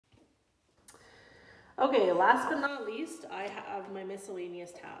Okay, last but not least, I have my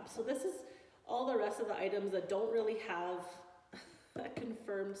miscellaneous tab. So this is all the rest of the items that don't really have a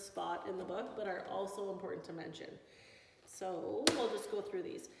confirmed spot in the book, but are also important to mention. So we'll just go through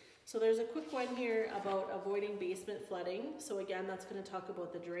these. So there's a quick one here about avoiding basement flooding. So again, that's going to talk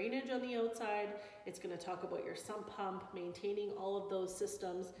about the drainage on the outside. It's going to talk about your sump pump, maintaining all of those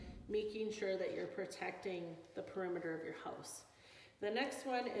systems, making sure that you're protecting the perimeter of your house. The next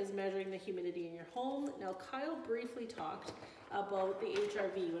one is measuring the humidity in your home. Now, Kyle briefly talked about the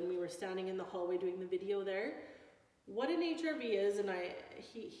HRV when we were standing in the hallway doing the video there. What an HRV is, and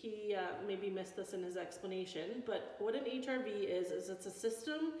he maybe missed this in his explanation, but what an HRV is it's a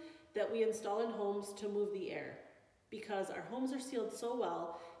system that we install in homes to move the air. Because our homes are sealed so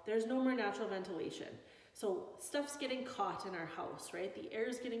well, there's no more natural ventilation. So stuff's getting caught in our house, right? The air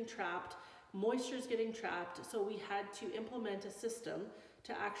is getting trapped, moisture is getting trapped, so we had to implement a system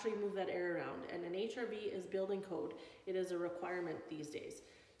to actually move that air around. And an HRV is building code. It is a requirement these days.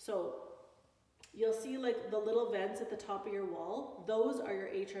 So you'll see like the little vents at the top of your wall, those are your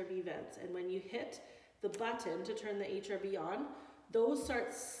HRV vents. And when you hit the button to turn the HRV on, those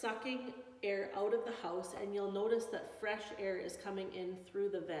start sucking air out of the house, and you'll notice that fresh air is coming in through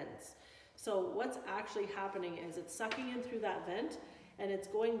the vents. So what's actually happening is it's sucking in through that vent, and it's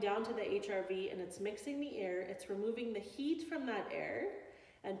going down to the HRV, and it's mixing the air, it's removing the heat from that air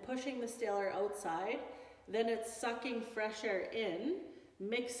and pushing the stale air outside. Then it's sucking fresh air in,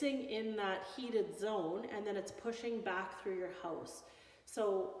 mixing in that heated zone, and then it's pushing back through your house.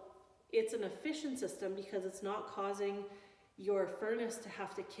 So it's an efficient system because it's not causing your furnace to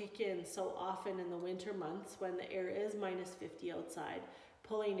have to kick in so often in the winter months when the air is -50 outside,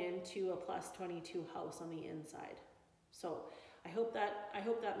 pulling into a +22 house on the inside. So I hope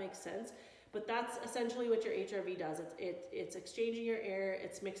that makes sense. But that's essentially what your HRV does. It's exchanging your air,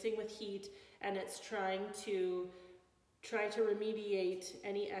 it's mixing with heat, and it's trying to remediate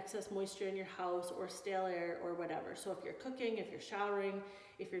any excess moisture in your house or stale air or whatever. So if you're cooking, if you're showering,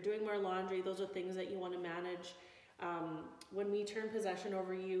 if you're doing more laundry, those are things that you want to manage. When we turn possession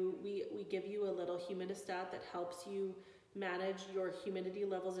over you, we give you a little humidistat that helps you manage your humidity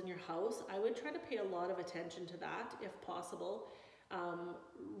levels in your house. I would try to pay a lot of attention to that if possible.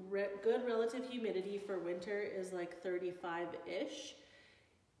 Good relative humidity for winter is like 35-ish.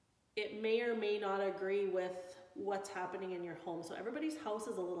 It may or may not agree with what's happening in your home. So everybody's house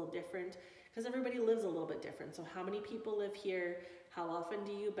is a little different because everybody lives a little bit different. So how many people live here? How often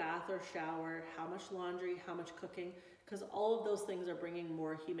do you bath or shower? How much laundry? How much cooking? Because all of those things are bringing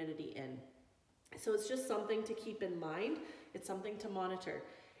more humidity in. So it's just something to keep in mind. It's something to monitor.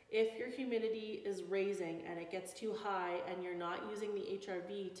 If your humidity is raising and it gets too high and you're not using the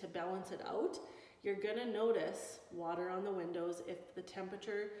HRV to balance it out, you're gonna notice water on the windows if the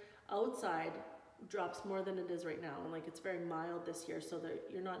temperature outside drops more than it is right now. And like it's very mild this year, so that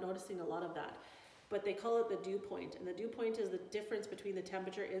you're not noticing a lot of that. But they call it the dew point, and the dew point is the difference between the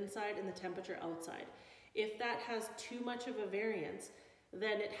temperature inside and the temperature outside. If that has too much of a variance,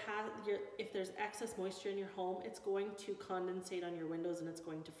 then if there's excess moisture in your home, it's going to condensate on your windows and it's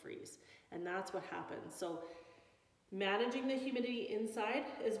going to freeze. And that's what happens. So managing the humidity inside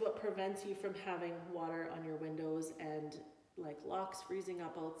is what prevents you from having water on your windows and like locks freezing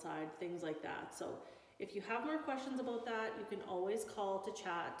up outside, things like that. So if you have more questions about that, you can always call to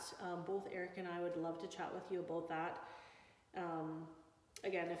chat. Both Eric and I would love to chat with you about that.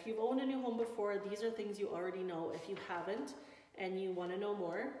 Again, if you've owned a new home before, these are things you already know. If you haven't and you want to know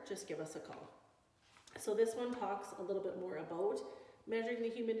more, just give us a call. So this one talks a little bit more about measuring the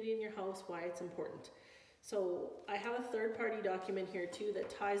humidity in your house, why it's important. So I have a third-party document here too that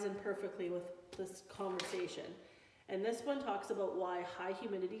ties in perfectly with this conversation. And this one talks about why high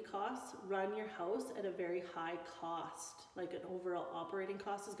humidity costs run your house at a very high cost. Like an overall operating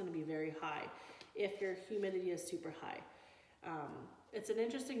cost is going to be very high if your humidity is super high. It's an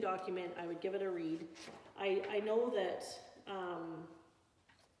interesting document. I would give it a read. I know that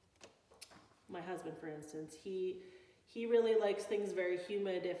my husband, for instance, he really likes things very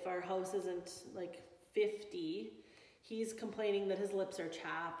humid. If our house isn't like 50, he's complaining that his lips are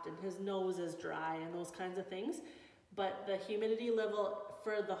chapped and his nose is dry and those kinds of things. But the humidity level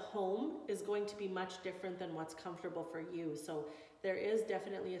for the home is going to be much different than what's comfortable for you. So there is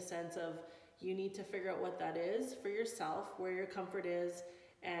definitely a sense of you need to figure out what that is for yourself, where your comfort is,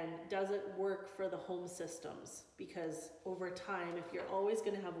 and does it work for the home systems? Because over time, if you're always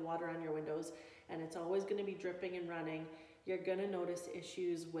going to have water on your windows and it's always going to be dripping and running, you're going to notice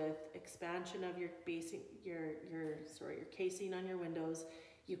issues with expansion of your casing on your windows.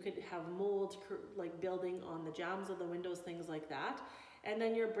 You could have mold like building on the jambs of the windows, things like that. And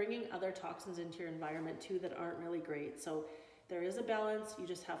then you're bringing other toxins into your environment too that aren't really great. So there is a balance, you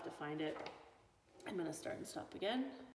just have to find it. I'm gonna start and stop again.